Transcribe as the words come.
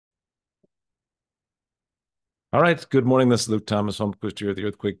All right. Good morning. This is Luke Thomas, Holmquist here at the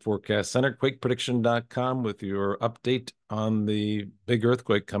Earthquake Forecast Center, quakeprediction.com with your update on the big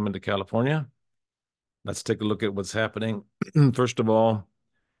earthquake coming to California. Let's take a look at what's happening. First of all,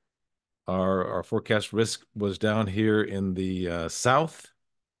 our forecast risk was down here in the south.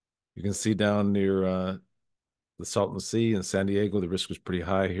 You can see down near the Salton Sea in San Diego, the risk was pretty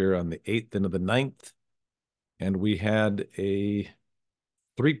high here on the 8th into the 9th. And we had a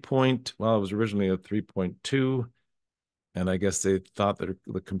 3 point, well, it was originally a 3.2. And I guess they thought that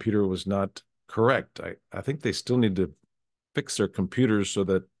the computer was not correct. I think they still need to fix their computers so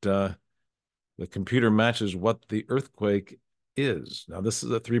that the computer matches what the earthquake is. Now, this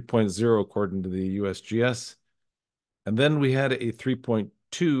is a 3.0 according to the USGS. And then we had a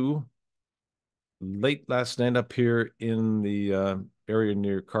 3.2 late last night up here in the area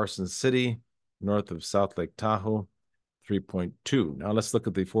near Carson City, north of South Lake Tahoe, 3.2. Now, let's look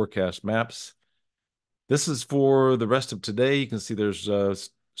at the forecast maps. This is for the rest of today. You can see there's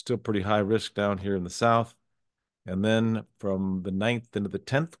still pretty high risk down here in the south. And then from the 9th into the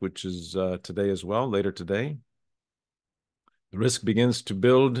 10th, which is today as well, later today, the risk begins to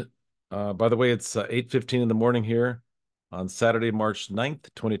build. By the way, it's 8:15 in the morning here on Saturday, March 9th,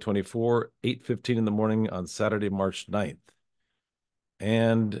 2024, 8:15 in the morning on Saturday, March 9th.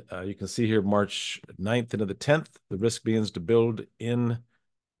 And you can see here March 9th into the 10th, the risk begins to build in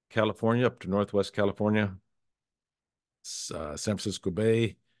California up to Northwest California. San Francisco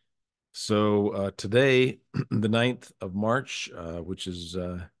Bay. So today, the 9th of March, which is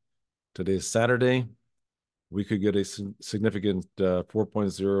today's Saturday, we could get a significant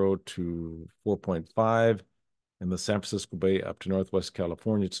 4.0 to 4.5 in the San Francisco Bay up to Northwest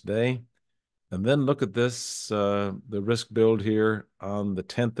California today. And then look at this, the risk build here on the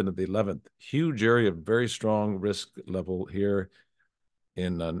 10th and the 11th. Huge area, very strong risk level here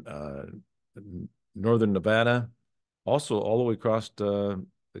in northern Nevada, also all the way across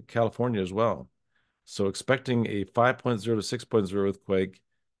California as well. So expecting a 5.0 to 6.0 earthquake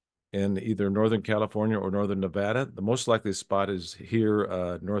in either Northern California or Northern Nevada. The most likely spot is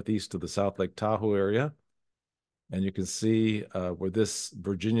here northeast of the South Lake Tahoe area. And you can see where this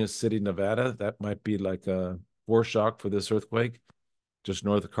Virginia City, Nevada, that might be like a foreshock for this earthquake, just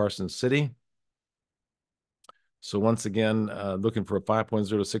north of Carson City. So once again, looking for a 5.0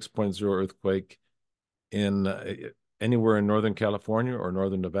 to 6.0 earthquake in anywhere in Northern California or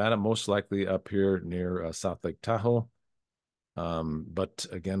Northern Nevada, most likely up here near South Lake Tahoe. But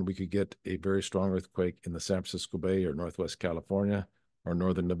again, we could get a very strong earthquake in the San Francisco Bay or Northwest California or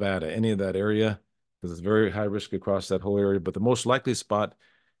Northern Nevada, any of that area, because it's very high risk across that whole area. But the most likely spot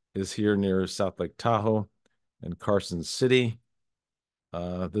is here near South Lake Tahoe and Carson City.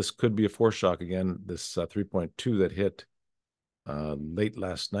 This could be a foreshock again, this 3.2 that hit late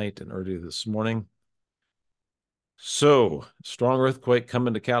last night and early this morning. So, strong earthquake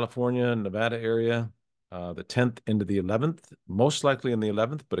coming to California and Nevada area, the 10th into the 11th, most likely in the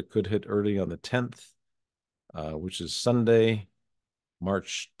 11th, but it could hit early on the 10th, which is Sunday,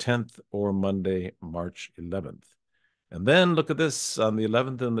 March 10th, or Monday, March 11th. And then look at this on the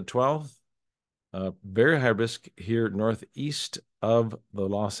 11th and the 12th, very high risk here northeast of the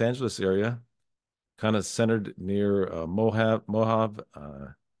Los Angeles area, kind of centered near Mojave,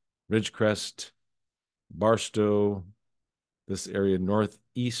 Ridgecrest, Barstow, this area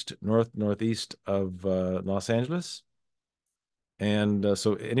northeast of Los Angeles. And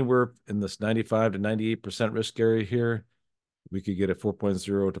so anywhere in this 95 to 98% risk area here, we could get a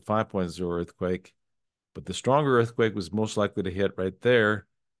 4.0 to 5.0 earthquake. But the stronger earthquake was most likely to hit right there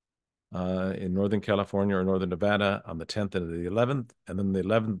in Northern California or Northern Nevada on the 10th and the 11th. And then the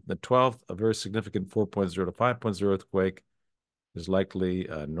 11th and the 12th, a very significant 4.0 to 5.0 earthquake is likely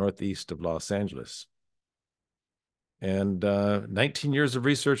northeast of Los Angeles. And 19 years of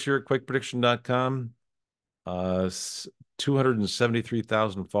research here at quakeprediction.com,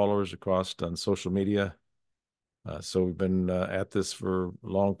 273,000 followers across on social media. So we've been at this for a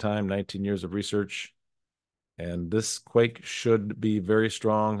long time, 19 years of research. And this quake should be very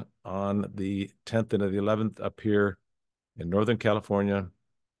strong on the 10th and the 11th up here in Northern California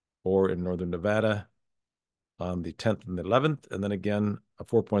or in Northern Nevada on the 10th and the 11th. And then again, a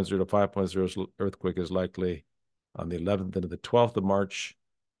 4.0 to 5.0 earthquake is likely on the 11th and the 12th of March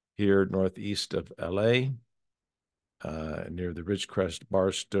here northeast of LA, near the Ridgecrest,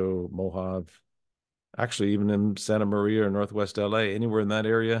 Barstow, Mojave, actually even in Santa Maria or northwest LA, anywhere in that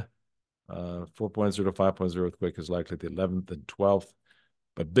area, 4.0 to 5.0 earthquake is likely the 11th and 12th.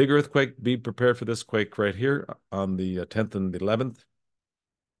 But big earthquake, be prepared for this quake right here on the 10th and the 11th.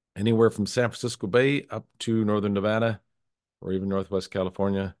 Anywhere from San Francisco Bay up to Northern Nevada or even Northwest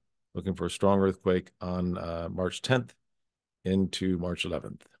California. looking for a strong earthquake on March 10th into March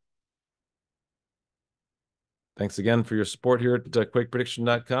 11th. Thanks again for your support here at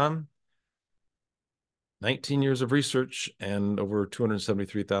quakeprediction.com. 19 years of research and over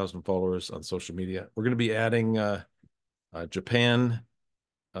 273,000 followers on social media. We're going to be adding Japan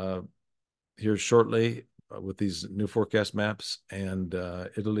here shortly with these new forecast maps, and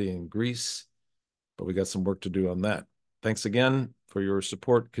Italy and Greece, but we got some work to do on that. Thanks again for your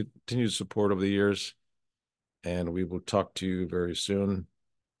support, continued support over the years, and we will talk to you very soon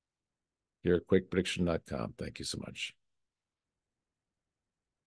here at quakeprediction.com. Thank you so much.